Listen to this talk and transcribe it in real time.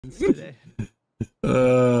today.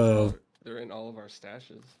 They're in all of our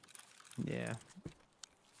stashes. Yeah.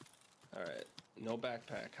 All right. No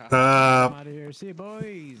backpack. I'm out of here. See you,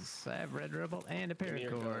 boys. I have Red Rebel and a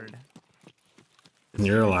paracord.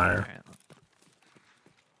 You're a liar. Right.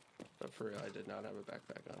 But for real, I did not have a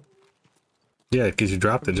backpack on. Yeah, because you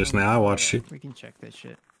dropped it just now. I watched you. We can check this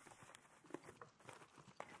shit.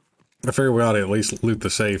 I figure we ought to at least loot the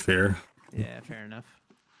safe here. Yeah, fair enough.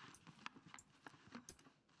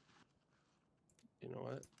 You know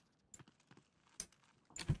what?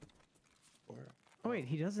 Oh wait,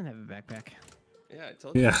 he doesn't have a backpack. Yeah, I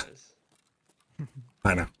told you guys.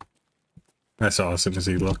 I know. I saw as soon as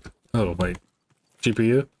he looked. Oh, wait.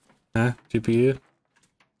 GPU? Huh? GPU?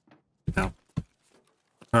 No.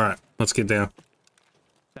 Alright, let's get down.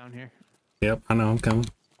 Down here. Yep, I know, I'm coming.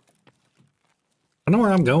 I know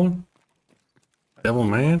where I'm going. Devil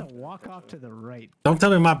man. Walk off to the right. Don't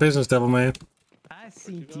tell me my business, Devil man. I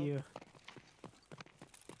seen you.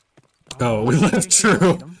 Oh, we left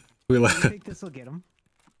true. We left. I think this will get him.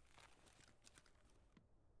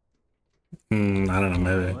 I don't know,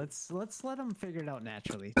 maybe. Let's let him figure it out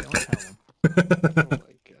naturally. Don't tell him. Oh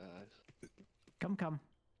my god. Come.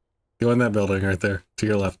 Go in that building right there, to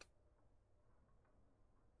your left.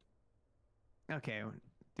 Okay,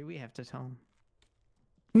 do we have to tell him?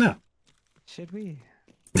 No. Should we?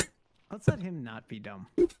 Let's let him not be dumb.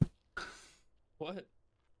 What?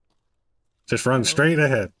 Just run straight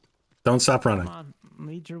ahead. Don't stop running. Come on,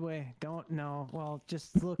 lead your way. Don't know. Well,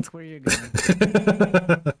 just look where you're going.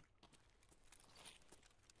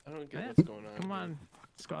 I don't get what's going on. Come on,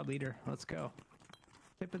 squad leader. Let's go.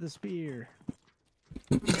 Tip of the spear.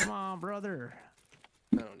 Come on, brother.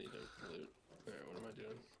 I don't need to loot. Alright, what am I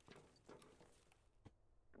doing?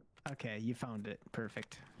 Okay, you found it.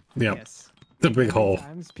 Perfect. Yep. Yes. The big hole.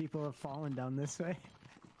 Sometimes people have fallen down this way.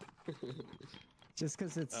 Just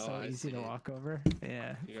because it's so easy to walk over.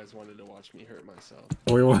 Yeah. You guys wanted to watch me hurt myself.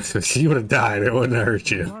 We wanted, you would have died. It wouldn't have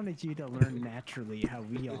hurt you. I wanted you to learn naturally how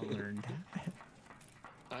we all learned.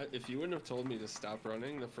 If you wouldn't have told me to stop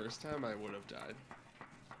running the first time, I would have died.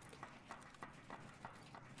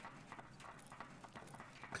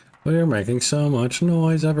 We're making so much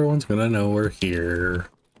noise, everyone's gonna know we're here.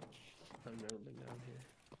 I've never been down here.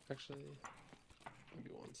 Actually,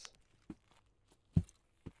 maybe once.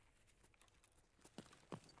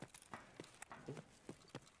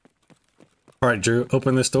 Alright, Drew,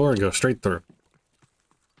 open this door and go straight through.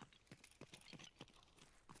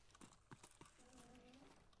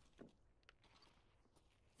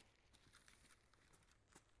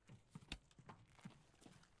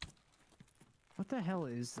 What the hell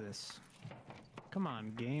is this? Come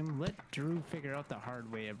on, game. Let Drew figure out the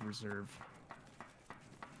hard way of reserve.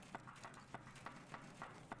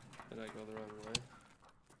 Did I go the wrong way?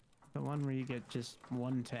 The one where you get just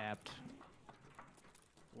one tapped.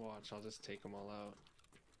 Watch, I'll just take them all out.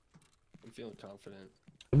 I'm feeling confident.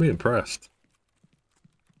 I'll be impressed.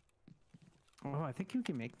 Oh, I think you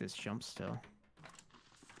can make this jump still.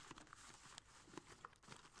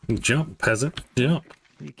 Jump, peasant, jump.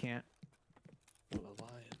 You can't. Oh, a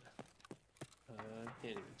lion. I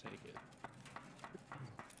can't even take it.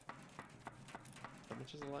 How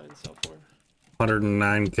much does a lion sell for?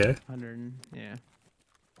 109k. 100, yeah. Yeah,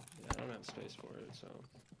 I don't have space for it, so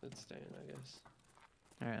it's staying, I guess.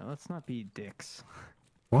 Alright, let's not be dicks.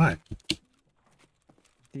 Why?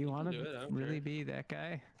 Do you want do it, I to don't really care. be that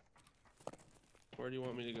guy? Where do you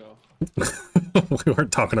want me to go? We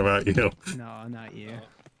weren't talking about you. No, not you.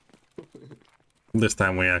 Oh. This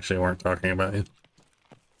time we actually weren't talking about you.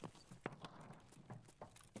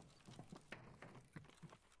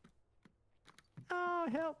 Oh,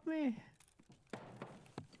 help me.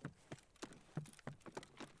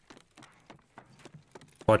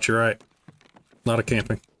 Watch your right. A lot of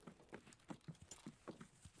camping.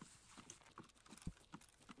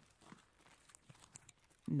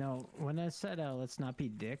 No, when I said let's not be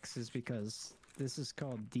dicks is because this is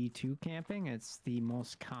called D2 camping. It's the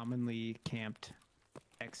most commonly camped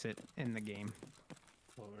exit in the game.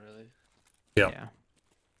 Oh, really? Yep. Yeah.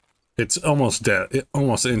 It's almost death.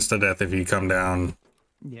 Almost insta-death if you come down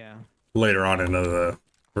Yeah. later on into the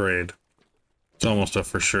raid. It's almost a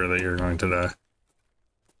for sure that you're going to die.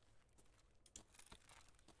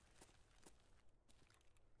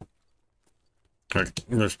 Like,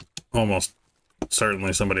 there's almost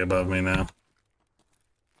certainly somebody above me now.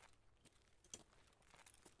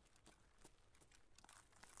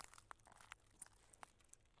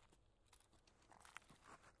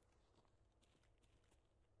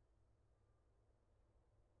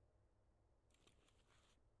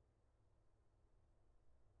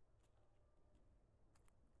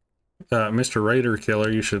 Mr. Raider Killer,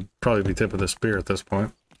 you should probably be tip of the spear at this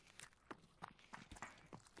point.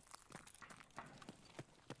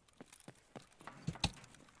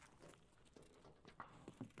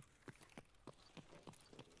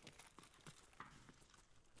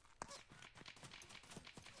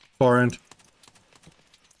 Far end.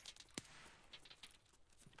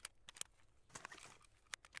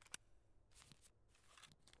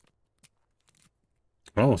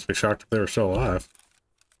 I'd almost be shocked if they were still alive.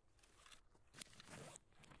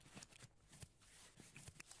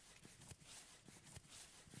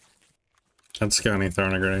 That's Sconni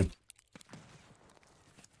throwing a grenade.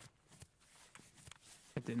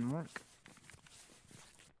 It didn't work.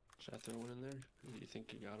 Should I throw one in there? Or do you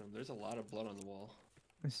think you got him? There's a lot of blood on the wall.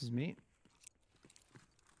 This is me.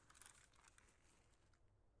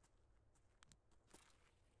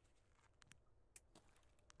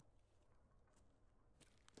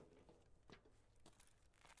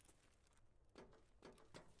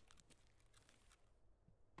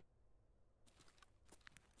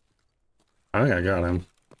 I think I got him.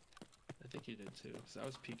 I think you did too, because I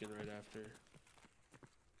was peeking right after.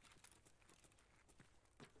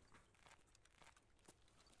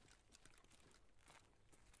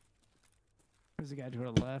 There's a guy to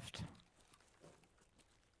the left.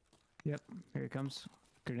 Yep, here he comes.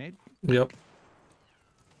 Grenade. Yep.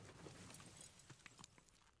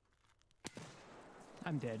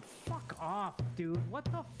 I'm dead. Fuck off, dude. What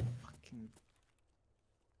the fucking...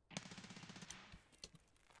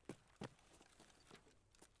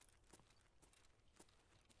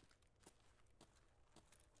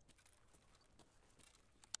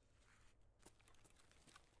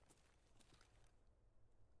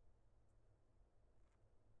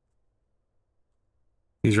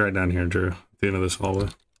 He's right down here, Drew, at the end of this hallway.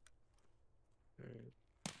 Alright.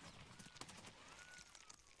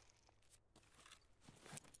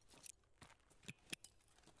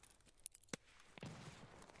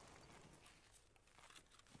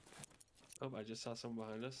 Oh, I just saw someone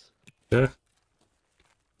behind us. Yeah.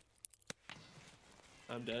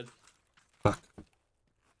 I'm dead. Fuck.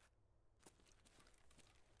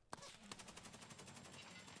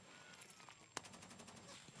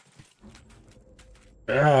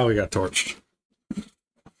 Ah, we got torched. Man.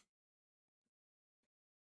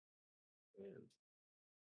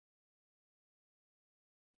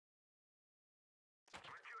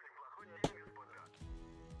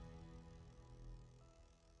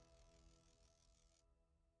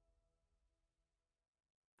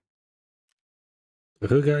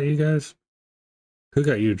 Who got you guys? Who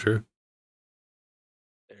got you, Drew?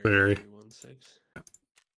 Barry. 316.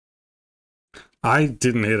 I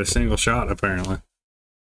didn't hit a single shot, apparently.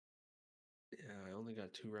 Yeah, I only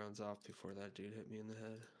got 2 rounds off before that dude hit me in the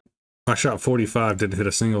head. I shot 45, didn't hit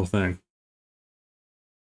a single thing.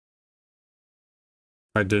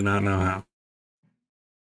 I do not know how.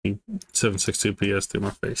 762 PS through my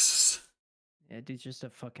face. Yeah, dude's just a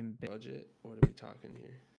fucking bitch. Budget? What are we talking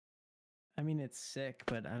here? I mean, it's sick,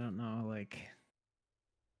 but I don't know, like...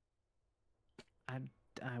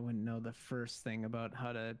 I wouldn't know the first thing about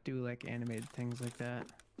how to do, like, animated things like that.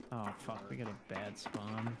 Oh, fuck, we got a bad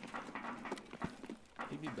spawn.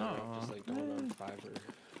 He'd be better off just, like, going on Fiverr.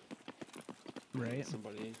 Right?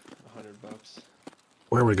 Somebody $100.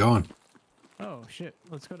 Where are we going? Oh, shit.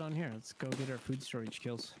 Let's go down here. Let's go get our food storage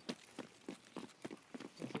kills.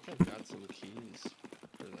 I think I've got some keys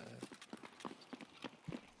for that.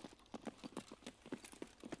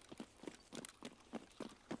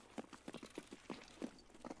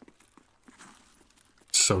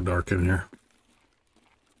 So dark in here.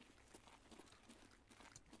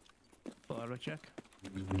 Full auto check.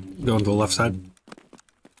 Going to the left side.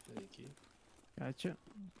 Thank you. Gotcha.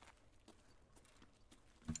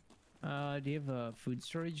 Do you have a food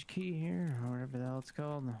storage key here, or whatever the hell it's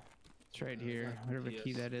called? It's right here, whatever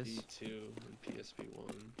key that is. PSP2 and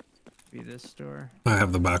PSP1. Be this store. I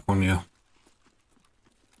have the back one, yeah.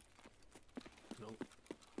 Nope.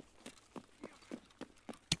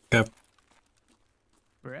 Yep.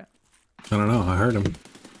 Where at? I don't know. I heard him.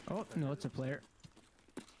 Oh, no, it's a player.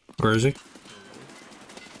 Where is he?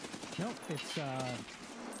 Nope, it's,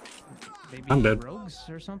 maybe I'm dead. rogues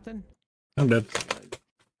or something? I'm dead.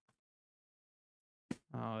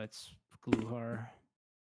 Oh, it's Gluhar.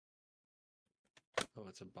 Oh,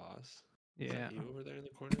 it's a boss. Yeah. Is that you over there in the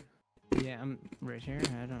corner? Yeah, I'm right here.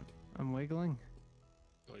 I'm wiggling.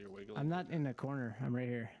 Oh, you're wiggling. I'm not in the corner. I'm right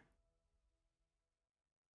here.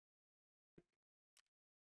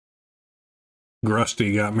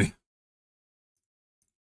 Grusty got me.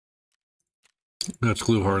 That's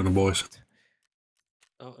Gluhar and the boys.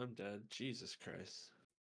 Oh, I'm dead. Jesus Christ.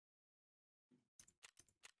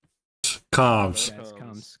 Comms. Guys,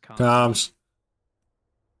 comms. Comms.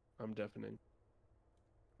 I'm deafening.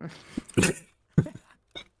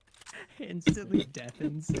 Instantly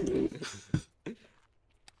deafens.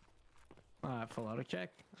 Full auto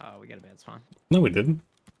check. Oh, we got a bad spawn. No, we didn't.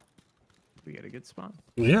 We got a good spawn.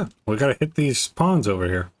 Yeah, we gotta hit these pawns over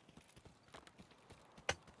here.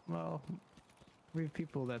 Well, we have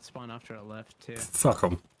people that spawn off to our left too. Fuck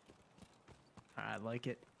them. I like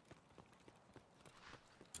it.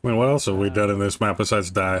 I mean, what else have we done in this map besides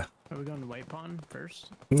die? Are we going to white pawn first?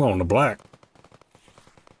 I'm going to black.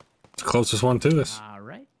 It's the closest one to us. All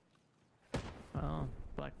right. Well,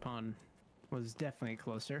 black pawn was definitely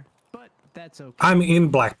closer, but that's okay. I'm in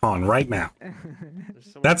black pawn right now. There's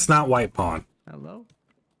someone- That's not white pawn. Hello?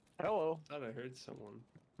 Hello. I thought I heard someone.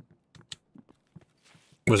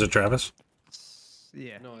 Was it Travis?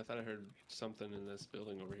 Yeah. No, I thought I heard something in this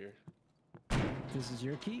building over here. This is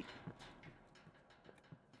your key?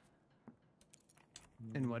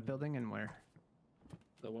 In what building and where?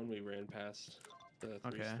 The one we ran past. The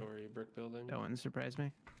Okay. three-story brick building. That one surprised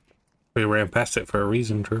me. We ran past it for a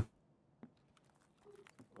reason, Drew.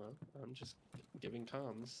 Well, I'm just giving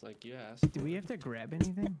comms like you asked. Do we have to grab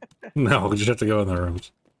anything? No, we just have to go in the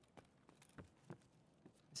rooms.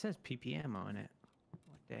 It says PP ammo in it.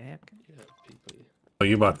 What the heck? Yeah, people. Oh,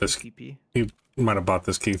 you bought this. PP? You might have bought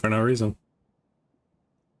this key for no reason.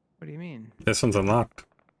 What do you mean? This one's unlocked.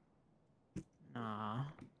 Nah.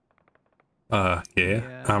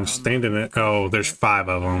 Yeah. I'm standing it. Oh, there's 5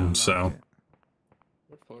 of them, so.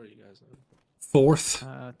 What floor are you guys on?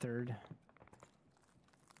 4th. Third.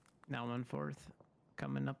 Now I'm on 4th.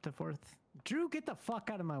 Coming up to 4th. Drew, get the fuck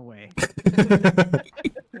out of my way.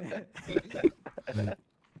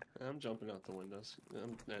 I'm jumping out the windows.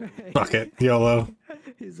 Fuck it. YOLO.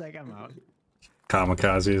 He's like, I'm out.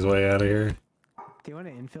 Kamikaze his way out of here. Do you want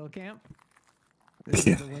to infill camp?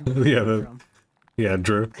 Yeah. Yeah, From. Yeah,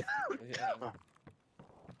 Drew. Yeah.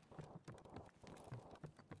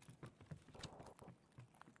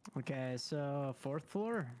 Okay, so 4th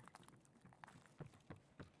floor.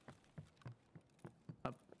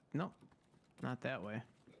 Up. No, not that way.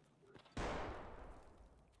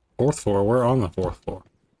 4th floor. We're on the 4th floor.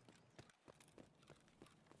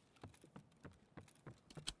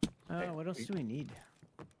 What else do we need?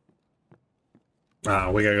 We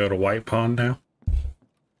gotta go to White Pond now.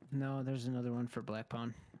 No, there's another one for Black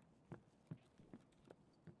Pawn.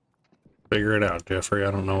 Figure it out, Jeffrey.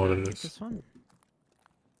 I don't know what it Get is. this one?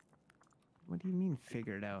 What do you mean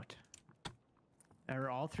figure it out? Are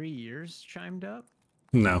all 3 years chimed up?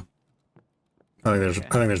 No. I think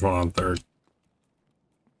there's one on 3rd.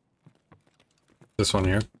 This one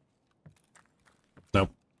here.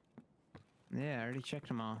 Nope. Yeah, I already checked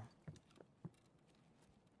them all.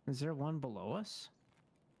 Is there one below us?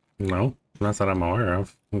 No, not that I'm aware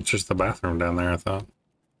of. It's just the bathroom down there, I thought.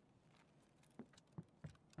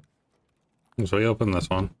 So we open this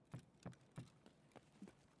one.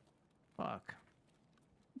 Fuck.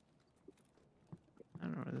 I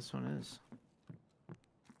don't know where this one is.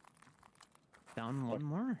 Down one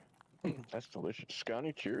more? That's delicious.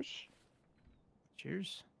 Sconni, cheers.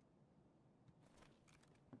 Cheers.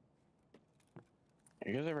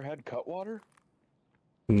 You guys ever had cut water?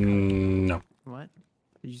 No. What?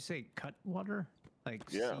 Did you say cut water? Like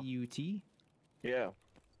Yeah. C-U-T? Yeah.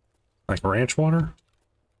 Like ranch water?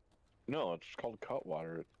 No, it's called cut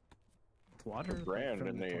water. Water? Like brand from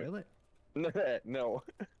and the they- toilet? No.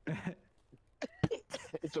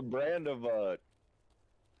 It's a brand of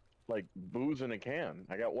like booze in a can.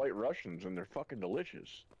 I got White Russians and they're fucking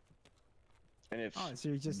delicious. And it's Oh, so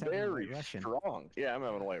you're just having a very White Russian. strong. Yeah, I'm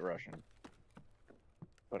having a White Russian.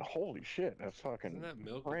 But holy shit, that's fucking Isn't that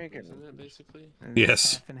milk? cranking. Isn't that basically? And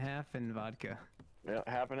Yes. Half and half and vodka. Yeah,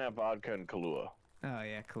 half and half vodka and Kahlua. Oh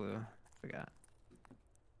yeah, Kahlua. Forgot.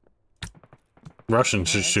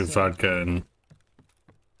 Russians just that's shoot it. vodka and...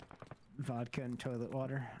 Vodka and toilet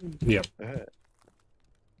water. Yep. Isn't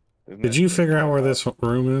Did that you sick? figure out where this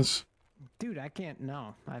room is? Dude, I can't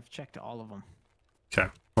know. I've checked all of them. Okay.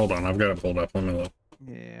 Hold on, I've got it pulled up. Let me look.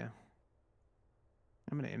 Yeah.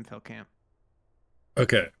 I'm gonna infill camp.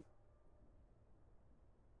 Okay.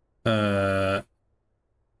 Black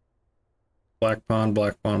Pond,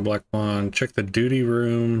 Black Pond, Black Pond. Check the duty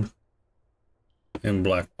room in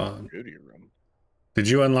Black Pond. Beauty room. Did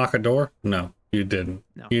you unlock a door? No, you didn't.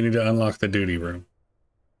 No. You need to unlock the duty room.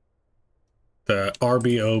 The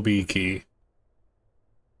RBOB key.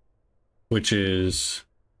 Which is...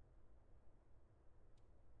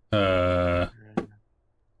 3rd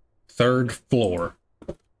floor.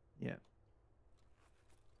 Yeah.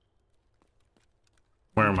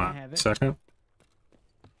 Where am Can I I? have it? 2nd?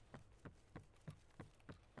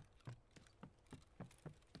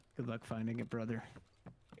 Good luck finding it, brother.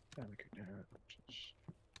 I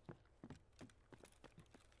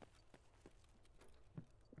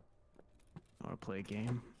want to play a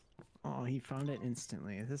game. Oh, he found it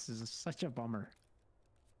instantly. This is such a bummer.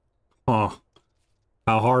 Oh,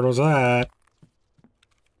 how hard was that?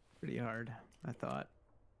 Pretty hard, I thought.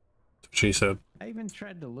 She said. I even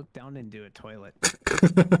tried to look down into a toilet.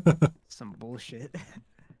 Some bullshit.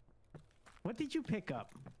 What did you pick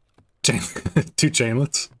up? Two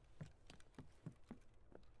chainlets.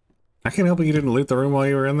 I can't help it you didn't loot the room while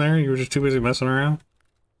you were in there. You were just too busy messing around.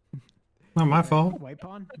 Not my fault. Wipe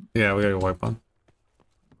on? Yeah, we got a wipe on.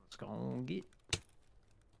 Let's go get.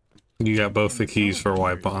 You got both the keys for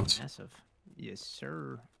wipe on. ons. Massive. Yes,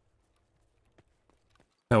 sir.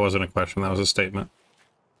 That wasn't a question. That was a statement.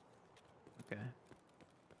 Okay.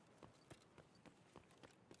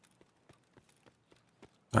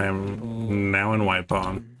 I am now in wipe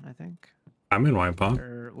on. I think. I'm in wipe on.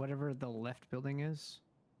 Or whatever the left building is.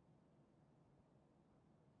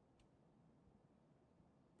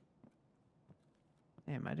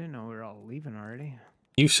 Damn, I didn't know we were all leaving already.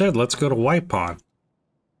 You said let's go to wipe on.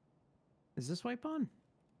 Is this wipe on?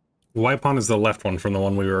 Wipe on is the left one from the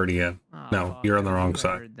one we were already in. Oh, No, fuck, you're on the I wrong think I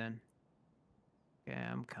side. heard then.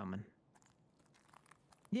 Yeah, I'm coming.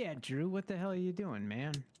 Yeah, Drew, what the hell are you doing,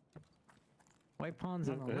 man? White pawn's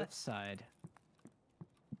on the left side.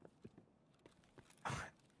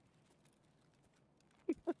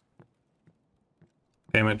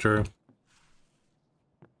 Damn it, Drew.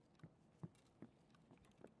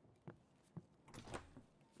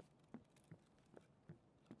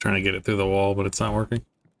 Trying to get it through the wall, but it's not working.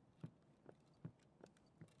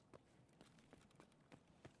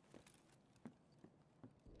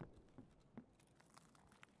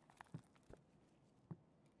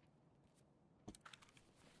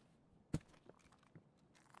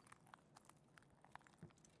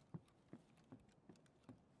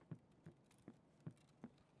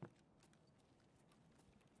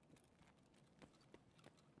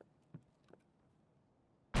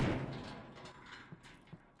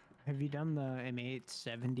 Have you done the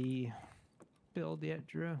M870 build yet,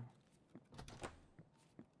 Drew?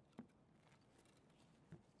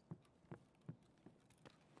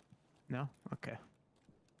 No? Okay.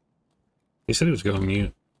 He said he was going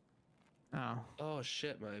mute. Oh. Oh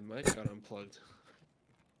shit, my mic got unplugged.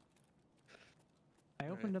 I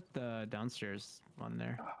opened up the downstairs one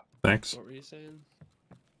there. Thanks. What were you saying?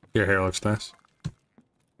 Your hair looks nice.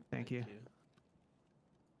 Thank you.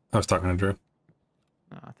 I was talking to Drew.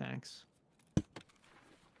 Oh, thanks.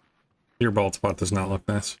 Your bald spot does not look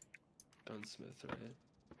nice. Gunsmith, right?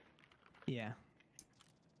 Yeah.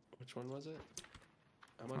 Which one was it?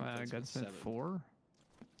 I'm on Gunsmith 4?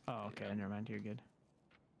 Oh, okay. Yeah. Never mind. You're good.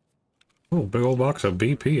 Oh, big old box of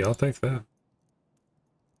BP. I'll take that.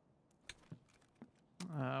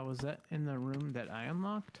 Was that in the room that I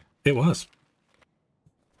unlocked? It was.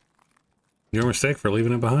 Your mistake for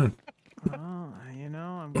leaving it behind. Oh, you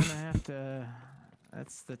know, I'm gonna have to.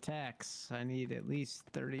 That's the tax. I need at least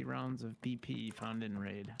 30 rounds of BP found in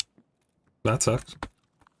raid. That sucks.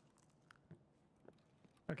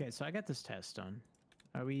 Okay, so I got this test done.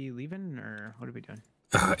 Are we leaving or what are we doing?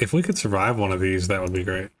 If we could survive one of these, that would be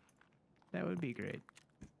great. That would be great.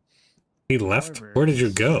 He left? However, Where did you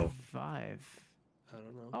go? Survive. I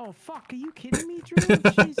don't know. Oh fuck! Are you kidding me, Drew?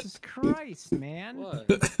 Jesus Christ, man! What?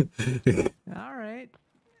 All right.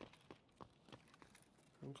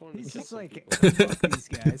 I'm going to He's kill just some like, people. fuck these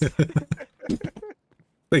guys.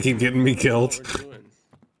 They keep getting me I don't know killed. what we're doing.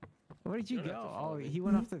 Where did you You don't have go? to follow Oh, me. he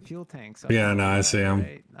went off the fuel tanks. Yeah, no, I see him.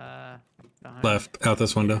 Right, behind. Left, out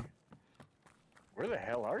this window. Where the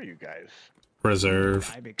hell are you guys? Reserve.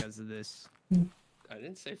 Die because of this. I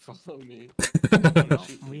didn't say follow me. No,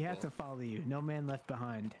 Shoot we have people. to follow you. No man left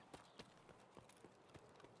behind.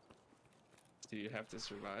 Do you have to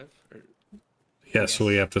survive? Or... Yes,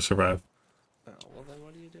 we have to survive. Oh, well then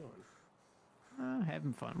what are you doing?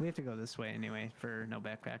 Having fun. We have to go this way anyway for no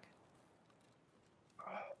backpack.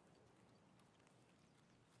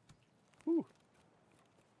 Whew.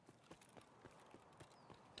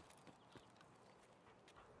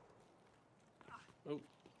 Oh.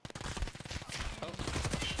 Oh.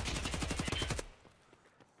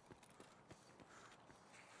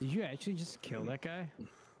 Did you actually just kill that guy?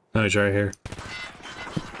 No, he's right here.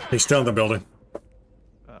 He's still in the building.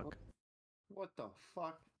 Fuck. What the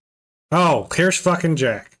fuck? Oh, here's fucking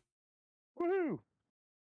Jack. Woohoo!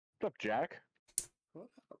 What's up, Jack? What?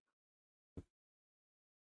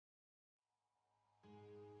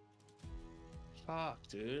 Fuck,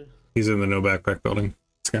 dude. He's in the no backpack building.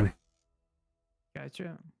 Sconni.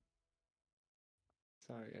 Gotcha.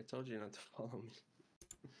 Sorry, I told you not to follow me.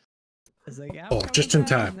 was like, yeah, I'm Oh, coming just in back,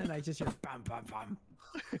 time. And then I just hear bam, bam, bam.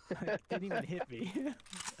 Didn't even hit me.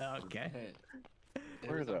 Okay. Hey, it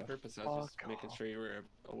Where was on the purpose. I was just fuck making off? sure you were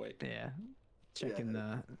awake. Yeah. Checking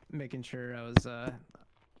Yeah. making sure I was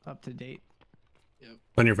up to date.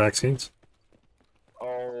 On your vaccines?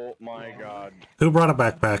 Oh my god. Who brought a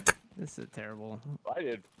backpack? This is terrible. I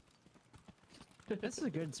did. This is a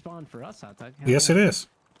good spawn for us, Hot Dog. Yes, it is.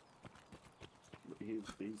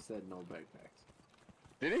 He said no backpacks.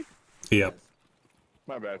 Did he? Yep. Yes,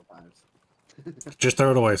 My bad. times. Just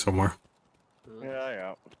throw it away somewhere.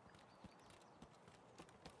 Yeah.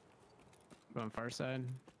 On far side.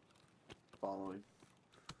 Following.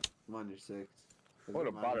 I'm on your 6. I would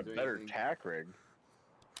have bought a better tack rig.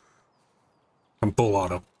 I'm full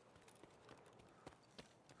auto.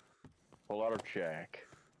 Full auto check.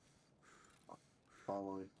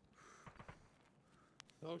 Following.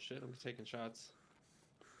 Oh shit! I'm taking shots.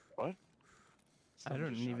 What? I Someone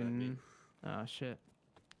don't just shot at me. even. Oh shit!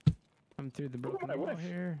 I'm through the broken I wall wish.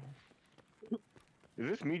 here. Is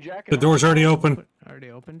this me jacking The off? door's already open. Already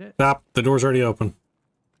opened it. Stop. The door's already open.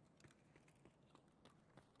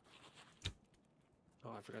 Oh,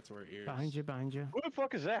 I forgot to wear ears. Behind you, behind you. Who the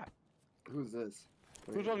fuck is that? Who's this?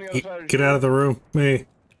 Who's on the other side of the Get out of the room. Me.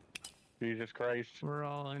 Jesus Christ. We're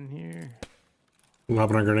all in here.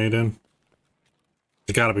 Lobbing a grenade in.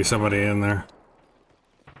 There's gotta be somebody in there.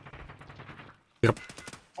 Yep.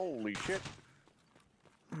 Holy shit.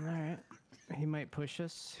 Alright. He might push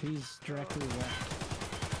us. He's directly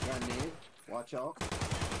left. Got a nade. Watch out.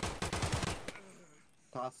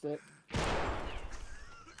 Tossed it.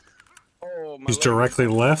 Oh, my He's leg. directly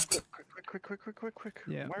left. Quick.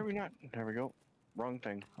 Yeah. Why are we not? There we go. Wrong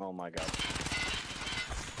thing. Oh my god.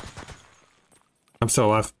 I'm still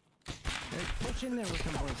left. Hey, push in there with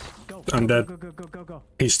him, boys. Go. I'm go, dead. Go.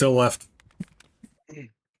 He's still left. I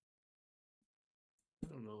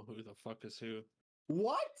don't know who the fuck is who.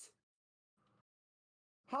 What?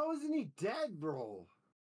 How isn't he dead, bro?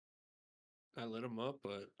 I lit him up,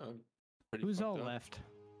 but I'm pretty. Who's fucked all up. left?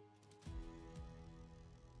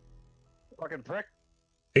 Fucking prick.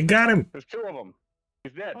 He got him. There's 2 of them.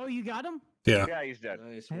 He's dead. Oh, you got him? Yeah. Yeah, he's dead.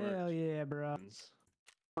 Nice Hell work. yeah, bro.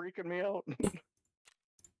 Freaking me out.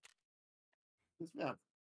 This map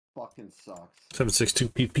fucking sucks. 762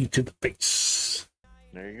 PP to the face.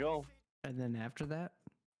 There you go. And then after that,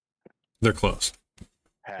 They're close. they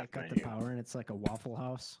Half cut the menu. power and it's like a Waffle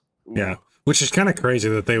House. Ooh. Yeah. Which is kind of crazy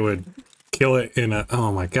that they would kill it in a...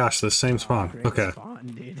 Oh my gosh, the same spawn. Great Okay. spawn,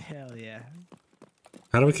 dude. Hell yeah.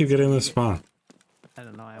 How do we keep getting this spawn? I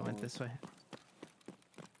don't know. I went this way.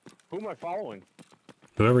 Who am I following?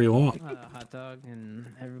 Whoever you want. Hot Dog and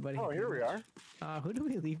everybody. Oh, here we are. Who do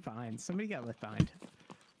we leave behind? Somebody got left behind.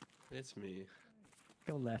 It's me.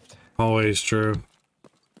 Go left. Always true.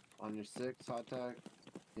 On your 6, hot tag.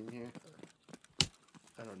 In here.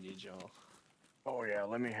 I don't need y'all. Oh yeah,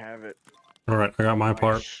 let me have it. Alright, I got my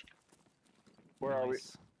part. Nice. Where are we?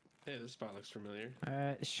 Nice. Hey, this spot looks familiar.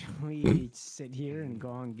 Should we sit here and go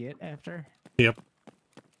on get after? Yep.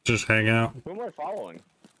 Just hang out. Who am I following?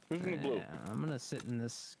 Who's in the blue? Yeah, I'm gonna sit in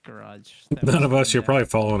this garage. None of us, you're probably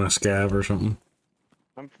following a scav or something.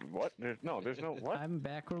 I'm what? There's no what? I'm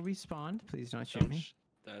back where we spawned. Please don't shoot me.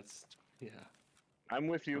 That's yeah. I'm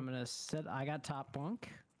with you. I'm gonna sit. I got top bunk.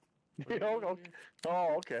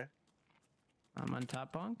 Oh, okay. I'm on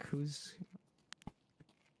top bunk. Who's?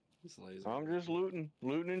 He's lazy. I'm just looting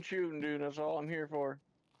and shooting, dude. That's all I'm here for.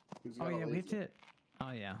 Who's Oh got a yeah, we have laser? to.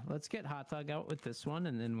 Oh yeah, let's get hot dog out with this one,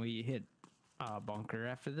 and then we hit bunker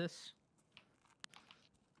after this.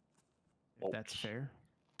 If that's Oops. fair.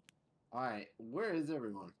 Alright, where is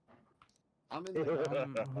everyone? I'm in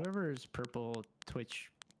the Whoever's purple Twitch,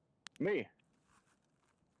 Me.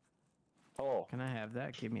 Oh, can I have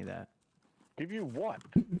that? Give me that. give you what?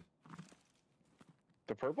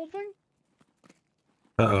 The purple thing?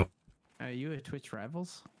 Uh-oh. Are you a Twitch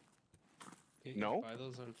Rivals? You No. Buy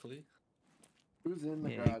those on Flea. Who's in the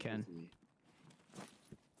Yeah, you garage can. with me?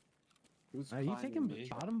 Who's Are you climbing taking me?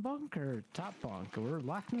 bottom bunk or top bunk? We're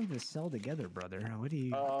locked into the cell together, brother. What do you?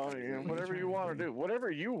 Yeah, whatever you want to do. Whatever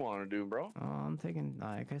you want to do, bro. Oh, I'm taking,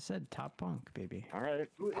 like I said, top bunk, baby. All right.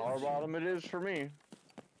 Who is Power she? bottom it is for me.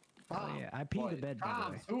 Oh Tom, yeah, I peed the boy, bed by the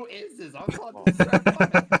Tom, way. who is this? I'm about to start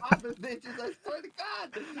fucking popping bitches, I swear to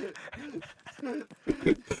God!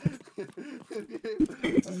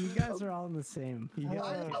 You guys are all in the same. You Why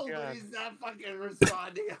guys the hell God. he's not fucking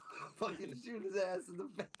responding? I'll fucking shoot his ass in the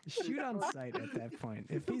face. shoot on sight at that point.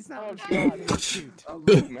 If he's Oh, not God. responding, shoot. I'm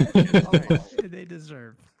Man, They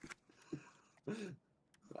deserve.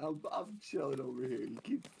 I'm chilling over here. You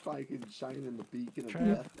keep fucking shining the beacon of Trev,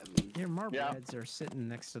 death at me. Your marble Yeah. heads are sitting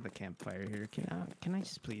next to the campfire here. Can I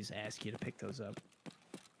just please ask you to pick those up?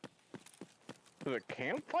 Is it a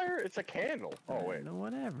campfire? It's a candle. Oh wait. No,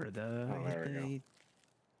 whatever. Oh, there we go.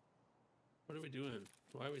 What are we doing?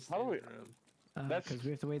 Why are we How do standing we- around? That's- because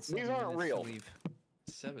we have to wait. these 7 aren't minutes real. To leave.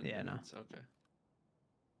 7 Yeah, no. minutes. Okay.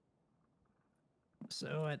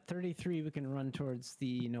 So at 33, we can run towards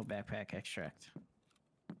the no backpack extract.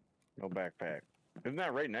 No backpack. Isn't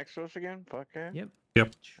that right next to us again? Fuck yeah.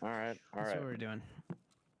 Yep, All right. All that's right. what we're doing.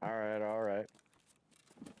 All right. All right.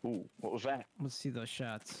 Ooh, what was that? Let's see those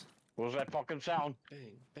shots. What was that fucking sound?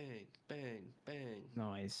 Bang, bang, bang, bang.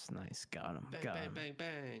 Nice, nice. Got him. Bang, Got bang, him. bang,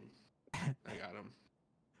 bang. I got him.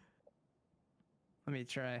 Let me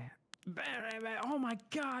try. Bang, bang, bang. Oh my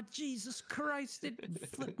God, Jesus Christ! It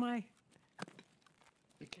flipped my.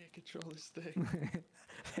 I can't control this thing.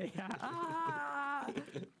 Yeah. Ah!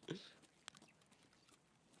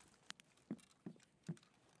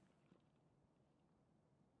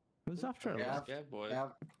 Who's off to our Yeah. left? Scav boy. Yeah,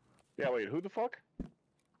 Yeah, wait, who the fuck?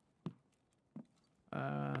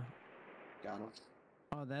 got him.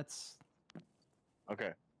 Oh, that's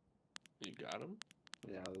Okay. You got him?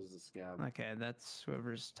 Yeah, this is a scab. okay. That's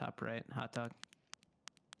whoever's top right. Hot dog.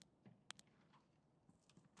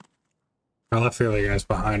 I left the other guys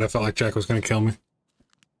behind. I felt like Jack was gonna kill me.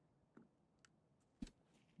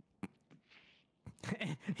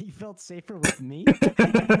 You felt safer with me?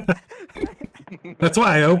 That's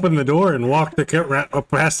why I opened the door and walked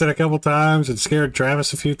past it a couple times and scared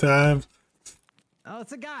Travis a few times. Oh,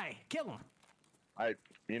 it's a guy. Kill him.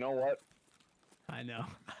 You know what? I know.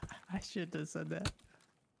 I should have said that.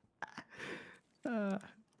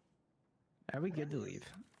 Are we good to leave?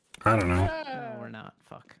 I don't know. No, we're not.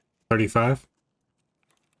 Fuck. 35?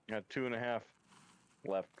 Got 2.5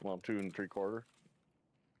 left. Well, 2 3/4.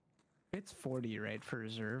 It's 40, right, for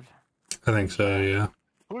reserve? I think so, yeah.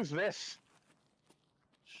 Who's this?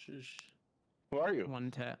 Shush. Who are you?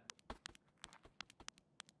 One tap.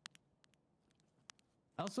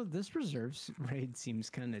 Also, this reserves raid seems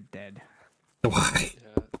kind of dead. Why?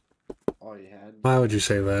 Yeah. All you had. Why would you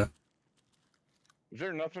say that? Is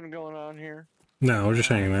there nothing going on here? No, we're just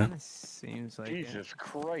hanging out. Kinda seems like it. Jesus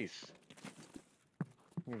Christ.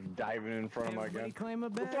 He's diving in front of my Everybody gun. claim a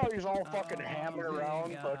Look bed. how he's all fucking Oh, hammering big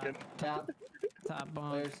around. guy. Fucking. Tap. Top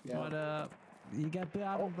bunk. There's Scout. What up? You got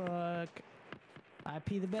bottle book. I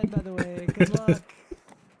pee the bed, by the way. Good luck.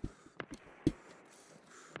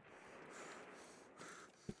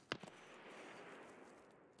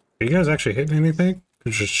 Are you guys actually hitting anything?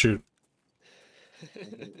 Or just shoot?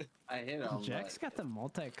 I hit him. Jack's got the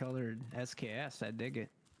multicolored SKS. I dig it.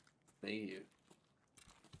 Thank you.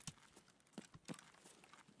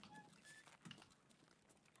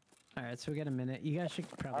 All right, so we got a minute. You guys should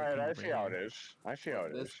probably. Alright, come I over see how it here. is. I see how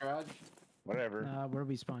it This is. garage? Whatever. Where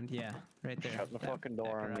we spawned, yeah, right there. Shut the that- fucking that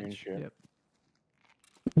door on me and garage. shit.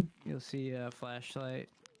 Yep. You'll see a flashlight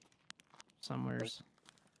somewheres.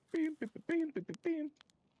 Beam, beam, beam, beam, beam, beam.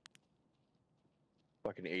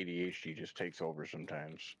 Fucking ADHD just takes over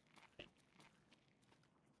sometimes.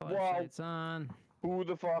 Flashlight's on. Who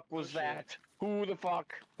the fuck was shit. that? Who the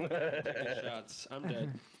fuck? Good shots. I'm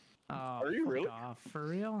dead. Oh, Are you fuck really? off. For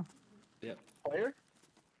real? Yep. Player?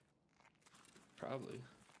 Probably.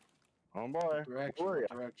 Oh boy. Direction. Where are ya?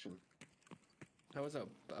 Direction. I was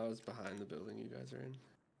behind the building you guys are in.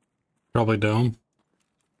 Probably dome.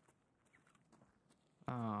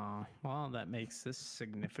 Oh, well, that makes this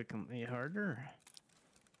significantly harder.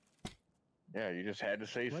 Yeah, you just had to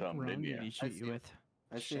say What something, round didn't did you? he shoot you see- with?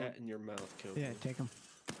 I see him. Shat in your mouth killed Yeah, me. take him.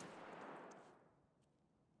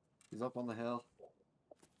 He's up on the hill.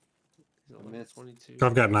 He's I at level missed. 22.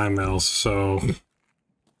 I've got 9 mils, so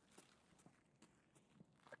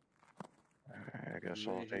I guess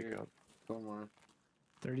I'll Right take here. out. Somewhere.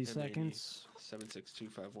 30 M80. seconds.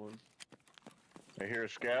 76251. I hear a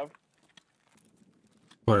scav.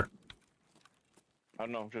 where? I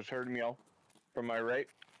don't know, just heard him yell. From my right,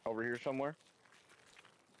 over here somewhere.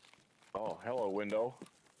 Oh, hello, window.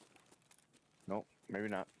 Nope, maybe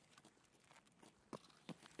not.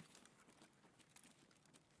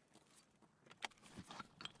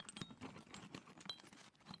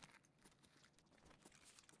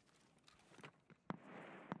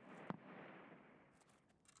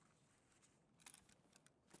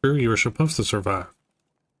 Drew, you were supposed to survive.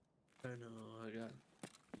 I know, I got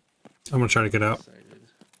I'm gonna try to get out. excited.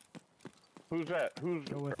 Who's that? Who's?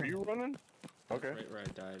 Go with Are him. you running? Okay. Right where I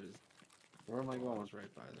died is. Where am I I going? was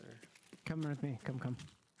right by there. Come with me. Come.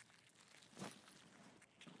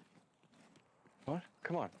 What?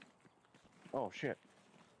 Come on. Oh shit.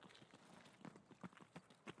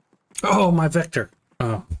 Oh, my Vector.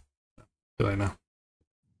 Oh, did I know?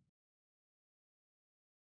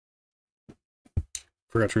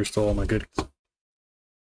 Forgot to restore all my goodies.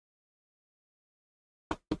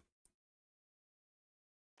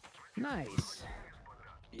 Nice.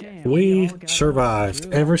 Damn, We all got survived,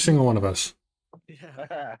 through every it. single one of us.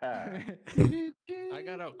 Yeah. I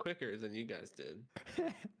got out quicker than you guys did.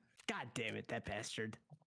 God damn it, that bastard.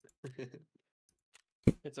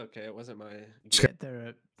 It's okay. It wasn't my. Get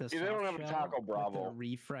the See, they don't soft have a shell Taco with Bravo. the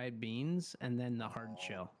refried beans and then the hard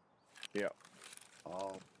shell. Yeah.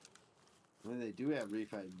 Oh. I mean, they do have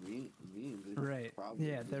refried beans. They Right. probably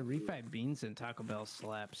Yeah, the do. refried beans in Taco Bell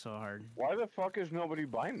slap so hard. Why the fuck is nobody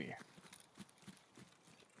by me?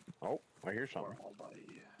 Oh, I hear Or something. I'll buy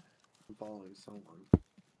you. I'm following someone.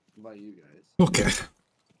 I'll buy you guys. Okay.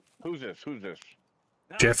 Who's this? Who's this?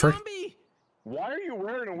 Jeffrey? Zombie! Why are you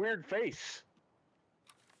wearing a weird face?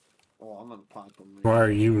 Oh, I'm gonna pop them. Why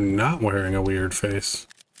are you not wearing a weird face?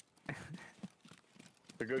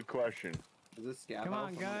 A good question. Is this Scav Come House?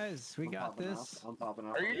 on, guys. We got popping this. Out. I'm popping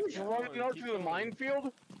out. Are you just Yeah, running come on, out keep through the going.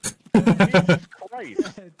 minefield? Jesus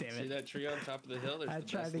Christ. Damn See it. that tree on top of the hill? There's I the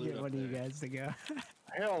tried best to loot get up one of you there. guys to go.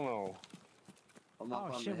 Hell no. I'm up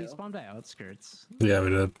Oh on shit, the we hill. spawned by outskirts. Yeah, we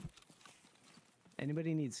did.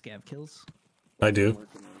 Anybody need scav kills? I I'm do.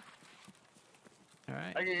 working on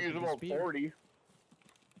Alright. I can use about 40. it.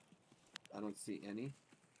 I don't see any.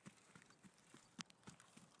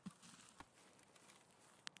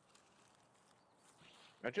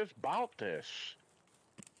 I just bought this.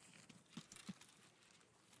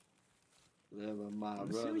 Living my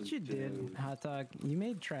See brother's what you did, dream. Hot Dog. You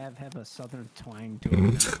made Trav have a southern twang to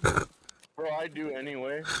him. Bro, I do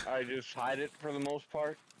anyway. I just hide it for the most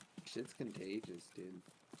part. Shit's contagious, dude.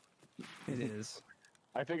 It is.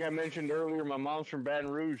 I think I mentioned earlier my mom's from Baton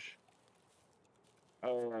Rouge.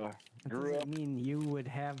 That Grew up. doesn't mean you would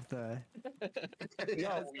have the.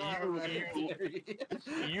 Yeah, it's not you- hereditary.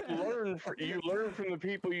 You learn from the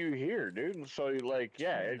people you hear, dude. And so like,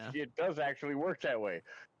 yeah, Fair it, enough. it does actually work that way.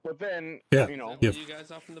 But then, Yeah. you know, Is that what one Yep. of you guys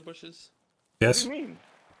off in the bushes? do Yes. you mean?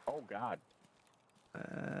 Oh God,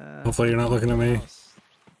 Hopefully you're not looking at me. house.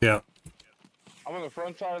 Yeah. I'm on the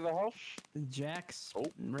front side of the house. Jack's Oh.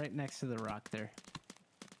 right next to the rock there.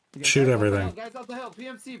 You guys Shoot got- everything. Guys up the hill.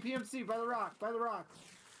 PMC by the rock.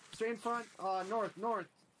 Straight in front. North.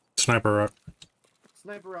 Sniper rock.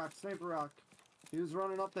 Sniper rock. He was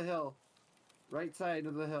running up the hill. Right side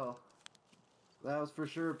of the hill. That was for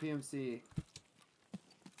sure PMC.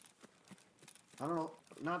 I don't know.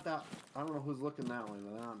 Not that. I don't know who's looking that way,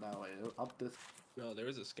 but they're not that way. They're up this. No, there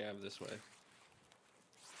is a scav this way.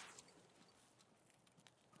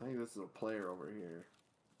 I think this is a player over here.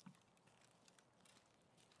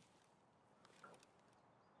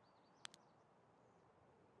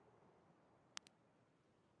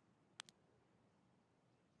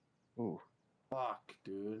 Ooh, Fuck,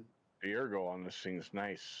 dude. the ergo on this thing's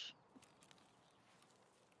nice.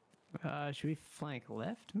 Should we flank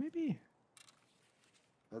left, maybe?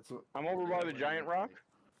 That's what. I'm over by the giant rock.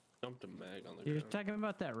 Dumped a mag on the You're ground. talking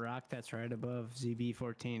about that rock that's right above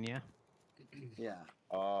ZB14, yeah? Yeah.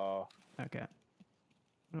 Okay.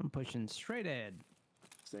 I'm pushing straight ahead.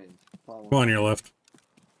 Same. Follow Go on your left.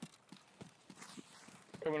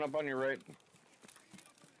 Coming up on your right.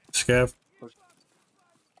 Scav.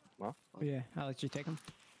 Yeah, I'll let you take him.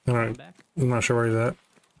 Alright. Back. I'm not sure where he's at.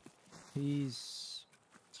 He's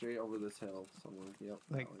straight over this hill somewhere. Yep.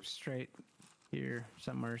 that like way. straight here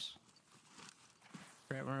somewheres.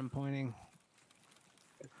 Right where I'm pointing.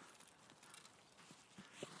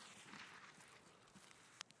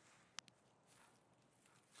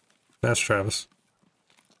 That's Travis.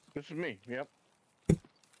 This is me. Yep.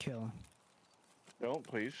 Kill. Don't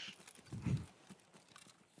please.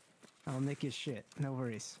 I'll make his shit. No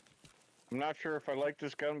worries. I'm not sure if I like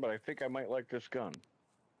this gun, but I think I might like this gun.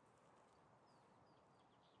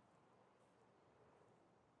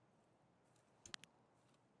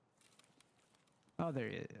 Oh, there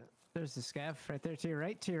he is. There's the scav right there to your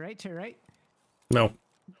right, to your right, to your right. No.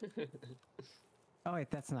 Oh,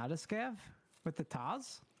 wait, that's not a scav? With the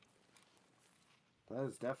Taz? That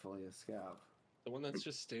is definitely a scav. The one that's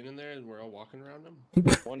just standing there and we're all walking around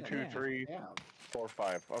him? 1, 2, Yeah. 3, Yeah. 4,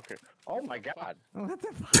 5. Okay. Oh my God. What the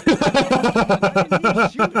fuck? Why didn't you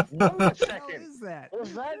shoot? What Wait a the hell second. is that?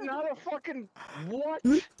 Was that not a fucking what?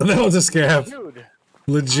 That was a scav. Dude,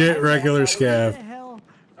 Legit regular What the scav. hell?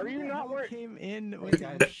 Are you Who the not hell wearing- came in with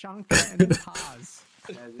a Shanka and a Taz?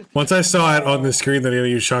 Guys, Once I saw it on the screen that he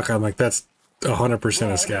used shotgun, I'm like, that's 100% a bro,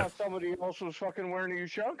 I scav. thought somebody else was fucking wearing a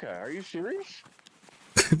Ushanka. Are you serious?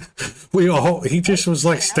 He just was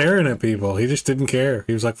like staring at people. He just didn't care.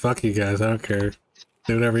 He was like, fuck you guys, I don't care.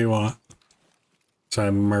 Do whatever you want. So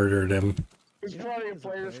I murdered him. There's You don't plenty think of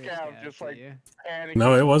player it's a player scav scav, just do like you? panicking.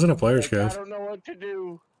 No, it wasn't a player Like, I scav. don't know what to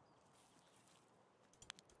do.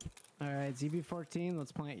 All right, ZB14.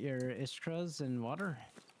 Let's plant your Istras in water.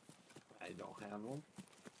 I don't have them.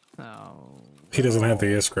 Oh, He doesn't have the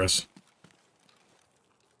Iskras.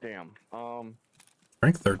 Damn.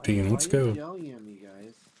 Rank 13. Let's Why are you go. yelling at me,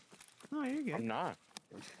 guys? no, you're I'm good. not.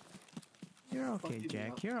 You're okay, Fucking Jack.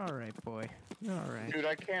 hell. You're all right, boy. You're all right. Dude,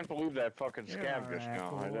 I can't believe that fucking You're scav all just right, now.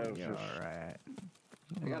 boy. That was You're just... all right.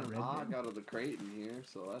 I got an Red og bin. out of the crate in here,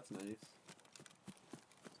 so that's nice.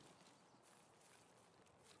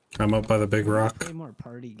 I'm up by the big We need to rock. Play more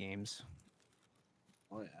party games.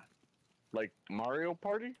 Oh yeah. Like Mario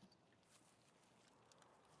Party?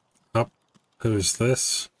 Who's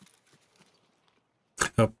this?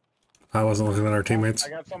 Oh, I wasn't looking at our teammates. I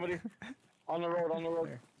got somebody on the road, on the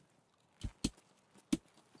road.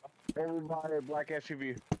 Over by a black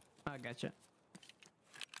SUV. I gotcha.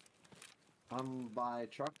 I'm by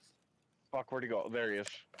trucks. Fuck, where'd he go? There he is.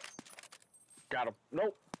 Got him.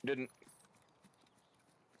 Nope, didn't.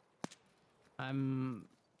 I'm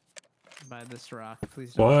by this rock.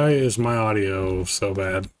 Please don't. Why is my audio so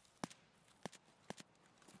bad?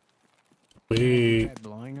 We, Try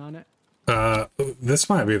blowing on it. this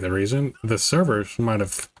might be the reason. The servers might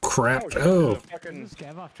have crapped. shit, Oh, there's a fucking... There's a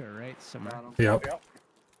scav off to our right somewhere. Got him. yep. Yep.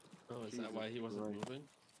 Oh, is that why he wasn't Right. moving?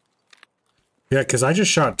 Yeah, because I just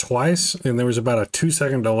shot twice, and there was about a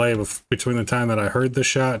 2-second delay between the time that I heard the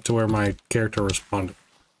shot to where my character responded.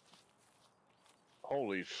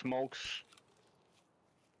 Holy smokes.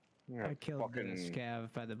 Yeah, I killed fucking... the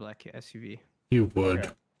scav by the black SUV. You would. Okay.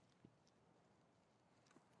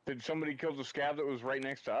 Did somebody kill the scav that was right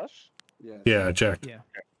next to us? Yes. Yeah, Jack. Yeah.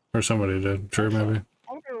 Or somebody did. Drew, maybe.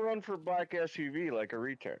 I'm gonna run for black SUV like a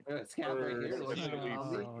retard. I got a scout right here. Or- Looking at me.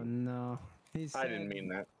 Oh no. He's I didn't mean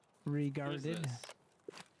that. Who's regarded. this?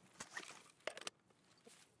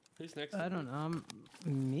 Who's next? I don't know.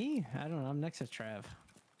 Me? I don't know. I'm next to Trav.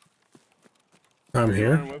 I'm Are you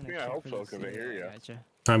here. running with me? I hope so, because I hear you. Gotcha.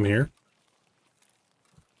 I'm here.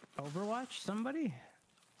 Overwatch? Somebody?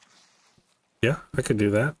 Yeah, I could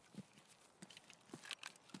do that.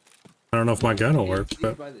 I don't know if my gun will work, See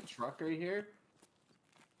but by the truck right here.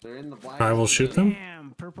 They're in the black. I will SUV. shoot them.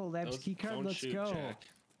 Damn, purple labs Those- keycard. don't Let's shoot, go.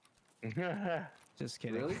 Jack. Just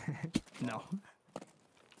kidding. Really? No.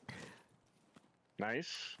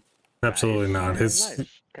 Nice. Absolutely Nice. not. His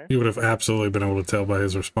Nice. Okay. you would have absolutely been able to tell by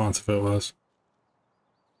his response if it was.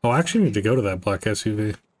 Oh, I actually need to go to that black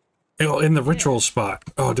SUV. Oh, in the ritual spot.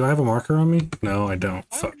 Oh, do I have a marker on me? No, I don't.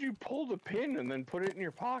 Why Fuck. would you pull the pin and then put it in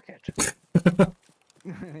your pocket?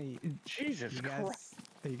 Jesus You Christ.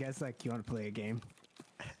 guys like, you want to play a game?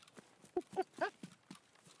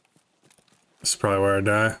 This is probably where I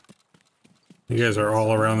die. You guys are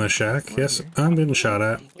all around the shack. Yes, I'm getting shot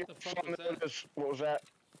at. What the fuck was that? What was that?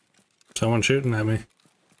 Someone shooting at me.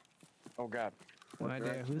 Oh God. No What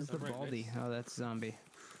idea. direction? Who's the Right baldy? next. Oh, that's zombie.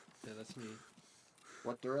 Yeah, that's me.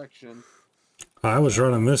 What direction? I was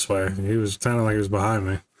running this way. He was sounding like he was behind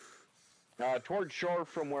me. Towards shore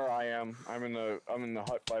from where I am. I'm in the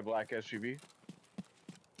hut by black SUV.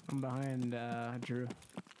 I'm behind Drew.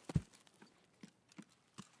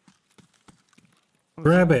 Oh,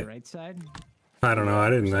 Grab is that it. the right side? I don't know. I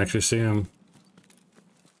didn't actually see him.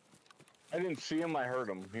 I didn't see him. I heard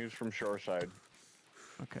him. He was from shoreside.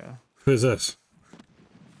 Okay. Who's this?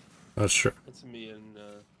 That's true. That's me and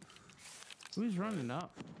Who's running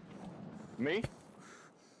up? Me?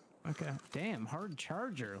 Okay. Damn, hard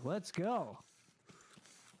charger. Let's go.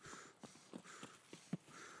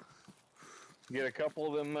 Get a couple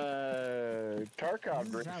of them Tarkov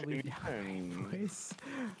This is how we drinks die, and boys.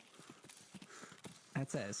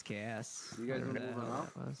 That's SKS. You guys are whatever the moving hell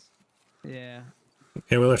up? that was. Yeah.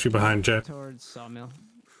 Yeah, we left you behind, Jet. Towards Sawmill.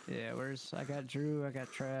 Yeah, I got Drew, I got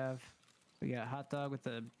Trav. We got Hot Dog with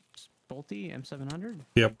the Bolty M700.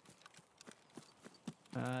 Yep.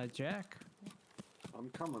 Jack. I'm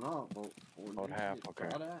coming up. But where About did you half, get okay.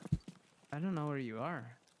 shot at? I don't know where you are.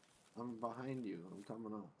 I'm behind you. I'm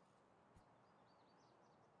coming up.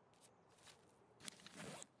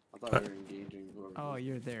 I thought we were engaging whoever. Oh,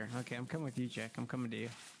 you're there. Okay, I'm coming with you, Jack. I'm coming to you.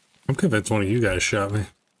 I'm convinced one of you guys shot me.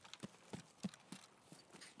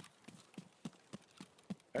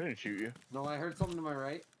 I didn't shoot you. No, I heard something to my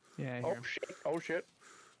right. Yeah, I hear Oh him. shit. Oh shit.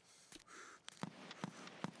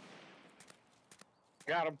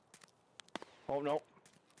 Got him. Oh no.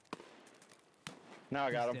 Now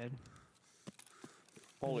I got He's him. dead.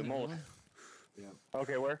 Holy There's moly. another one.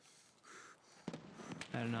 Okay, where?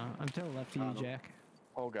 I don't know. I'm to the left of you, Got him. Jack.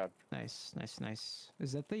 Oh god. Nice, nice, nice.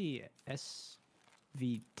 Is that the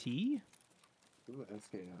SVT? Ooh,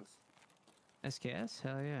 SKS. SKS?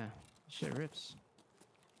 Hell yeah. Shit rips.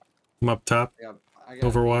 I'm up top. I got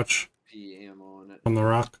Overwatch P ammo on it. on the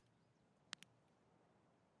rock.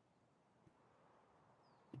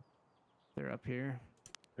 They're up here.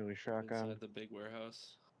 Really shotgun. Inside the big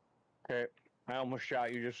warehouse. Okay, I almost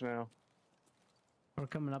shot you just now. We're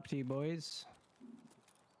coming up to you, boys.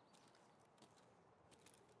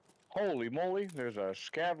 Holy moly, there's a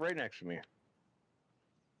scav right next to me.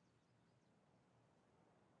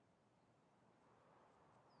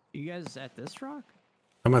 You guys at this rock?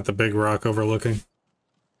 I'm at the big rock overlooking.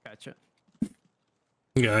 Gotcha.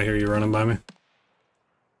 Yeah, I hear you running by me.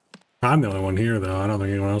 I'm the only one here, though. I don't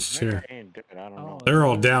think anyone else is here. I don't know. They're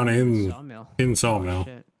all down in Sawmill. Sawmill. Oh,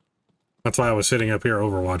 shit. That's why I was sitting up here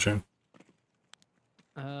overwatching.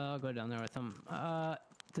 I'll go down there with them.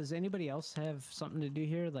 Does anybody else have something to do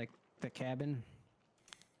here, like the cabin?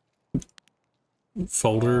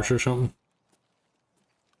 Folders or something.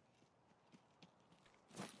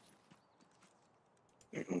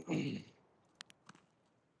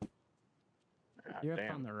 You're up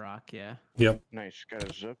Damn. on the rock, yeah. Yep. Nice, got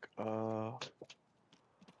a zook. Okay,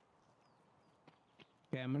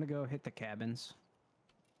 I'm gonna go hit the cabins.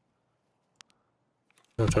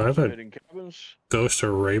 Do I have a Hitting cabins. ghost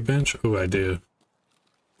or ray bench? Ooh, I do.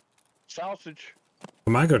 Sausage. I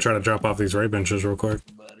might go try to drop off these ray benches real quick.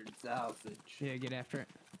 Buttered sausage. Yeah, get after it.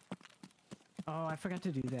 Oh, I forgot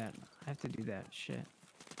to do that. I have to do that. Shit.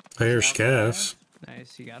 I hear South scavs. Ave.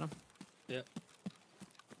 Nice, you got him. Yep.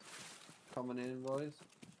 Coming in, boys.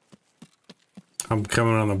 I'm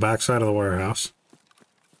coming on the back side of the warehouse.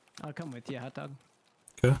 I'll come with you, hot dog.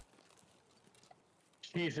 Okay.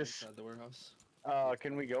 Jesus. Inside the warehouse.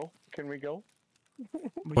 Can we go? Can we go?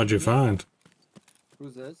 What'd you find?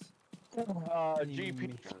 Who's this?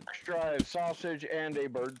 GP, flash drive, sausage, and a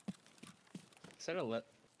bird. Is that a let?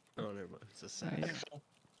 Oh, never mind. It's a sass. Yeah.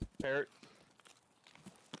 Parrot.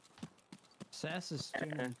 SAS is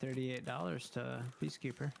 $238 to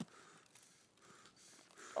Peacekeeper.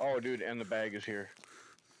 Oh, dude, and the bag is here.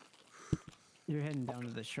 You're heading down to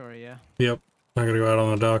the shore, yeah? Yep. I gotta go out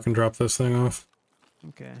on the dock and drop this thing off.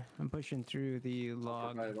 Okay, I'm pushing through the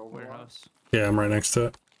log provide overwatch. warehouse. Yeah, I'm right next to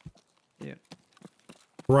it. Yep.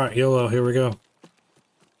 Right, YOLO, here we go.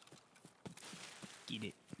 Get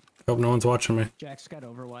it. Hope no one's watching me. Jack's got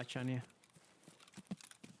Overwatch on you.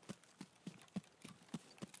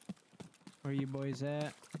 Where you boys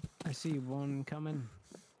at? I see one coming.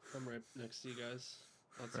 I'm right next to you guys.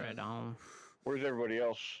 Outside. Right on. Where's everybody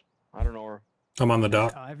else? I don't know where. I'm on the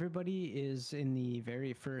dock. Everybody is in the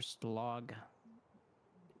very first log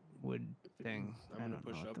wood thing. I I'm gonna don't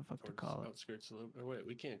push know up what the fuck to towards call it. outskirts a little. Or wait,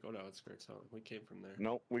 we can't go to outskirts. Huh? We came from there.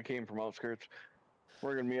 Nope, we came from outskirts.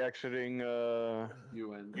 We're gonna be exiting UN.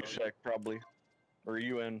 USEC probably. Or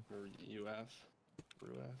UN. Or UF.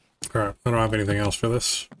 Alright, I don't have anything else for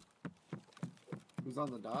this. Who's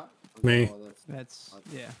on the dot? Me. Oh, That's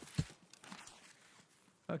yeah.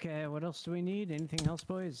 Okay, what else do we need? Anything else,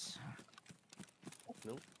 boys?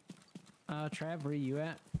 Nope. Trav, where you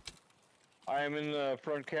at? I am in the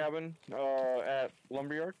front cabin at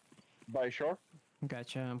Lumberyard by shore.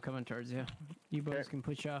 Gotcha, I'm coming towards you. You boys Okay. can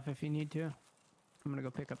push off if you need to. I'm gonna go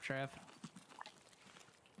pick up Trav.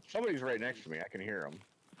 Somebody's right next to me. I can hear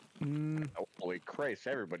them. Oh, holy Christ,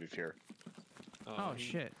 everybody's here. Oh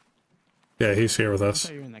shit. Yeah, he's here with I us.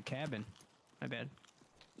 thought you were in the cabin. My bad.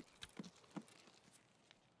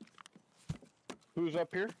 Who's up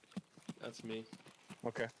here? That's me.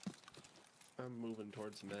 Okay. I'm moving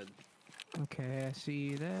towards med. Okay, I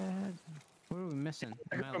see that. What are we missing?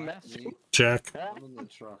 Am I last? Me? Jack. I'm in the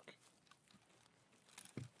truck.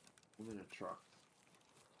 I'm in a truck.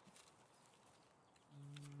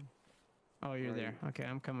 Oh, you're Where are there. Okay,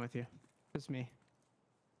 I'm coming with you. It's me.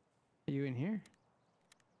 Are you in here?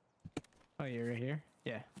 Oh, you're right here?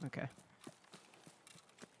 Yeah, okay.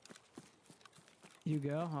 You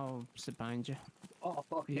go, I'll sit behind you. Oh,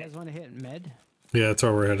 You guys want to hit med? Yeah, that's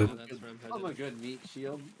where we're headed. Oh, that's where I'm I'm a headed. good meat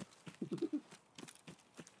shield.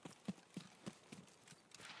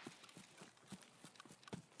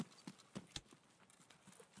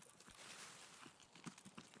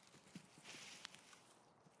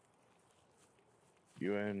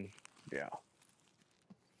 UN. Yeah.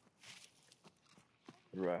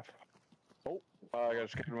 Ref. Oh, I got a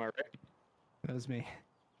scan to my right. That was me.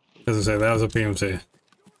 As I say, that was a PMC.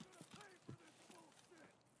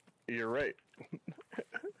 You're right.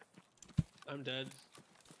 I'm dead.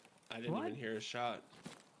 I didn't What? even hear a shot.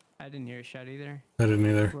 I didn't hear a shot either. I didn't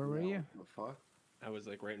either. Where were you? The fuck? I was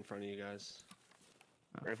like right in front of you guys.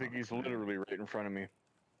 Oh, I think fuck. he's literally right in front of me.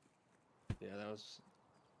 Yeah, that was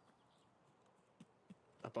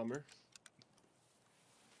a bummer.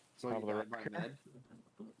 So Top you of the died by rock. med?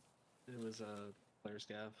 It was a player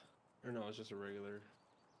scav. Or no, it was just a regular.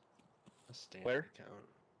 A standard Player? account.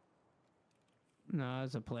 No,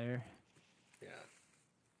 as a player. Yeah.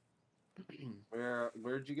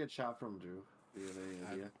 Where'd you get shot from, Drew? Do you have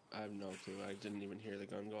any idea? I have no clue. I didn't even hear the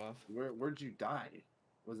gun go off. Where'd you die?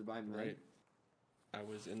 Was it by med? Right. I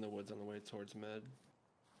was in the woods on the way towards med.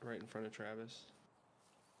 Right in front of Travis.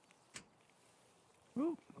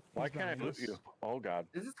 Ooh, Why he's can't I behind loot us. you? Oh god.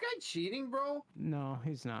 Is this guy cheating, bro? No,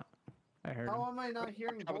 he's not. I heard him. How am I not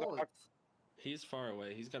hearing Top of the rock. bullets? He's far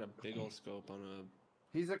away. He's got a big old scope on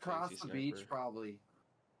a. He's across Fancy the beach, sniper. probably.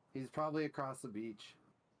 He's probably across the beach.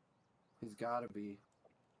 He's gotta be.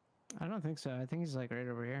 I don't think so. I think he's like right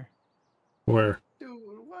over here. Where? Dude,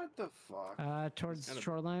 what the fuck? Towards kinda-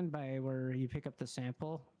 shoreline by where you pick up the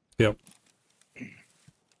sample. Yep.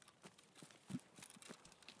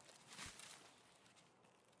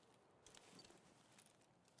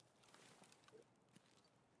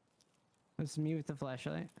 This is me with the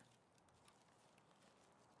flashlight.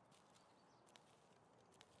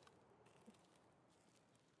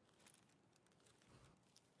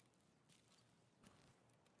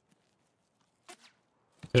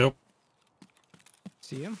 Yep.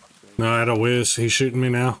 See him? No, I had a whiz. He's shooting me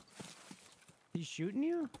now. He's shooting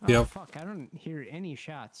you? Oh, Yep. fuck. I don't hear any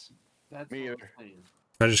shots. That's Me what either. I'm saying.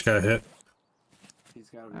 I just got hit. He's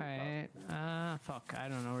gotta be. Alright. Fuck. I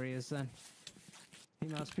don't know where he is then. He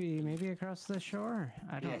must be maybe across the shore.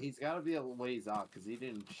 I don't. Yeah, he's gotta be a ways out because he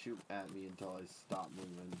didn't shoot at me until I stopped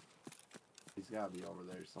moving. He's gotta be over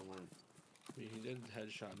there somewhere. I mean, he did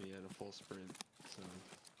headshot me at a full sprint. So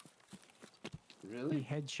He Really?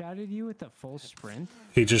 headshotted you with a full sprint?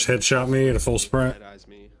 He just headshot me at a full sprint. Head eyes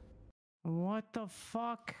me. What the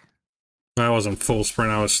fuck? I wasn't full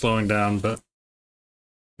sprint. I was slowing down, but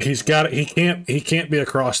he's got it. He can't be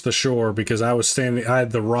across the shore because I was standing. I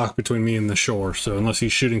had the rock between me and the shore. So unless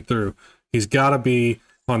he's shooting through, he's got to be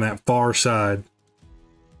on that far side,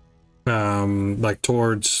 like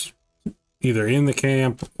towards either in the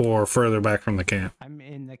camp or further back from the camp. I'm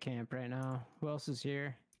in the camp right now. Who else is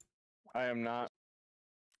here? I am not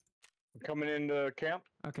coming into camp.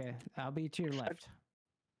 Okay, I'll be to your left.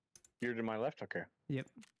 You're to my left. Okay. Yep.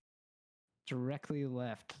 Directly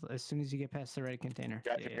left. As soon as you get past the red container.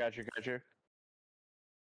 Gotcha. Yeah. Gotcha. Gotcha.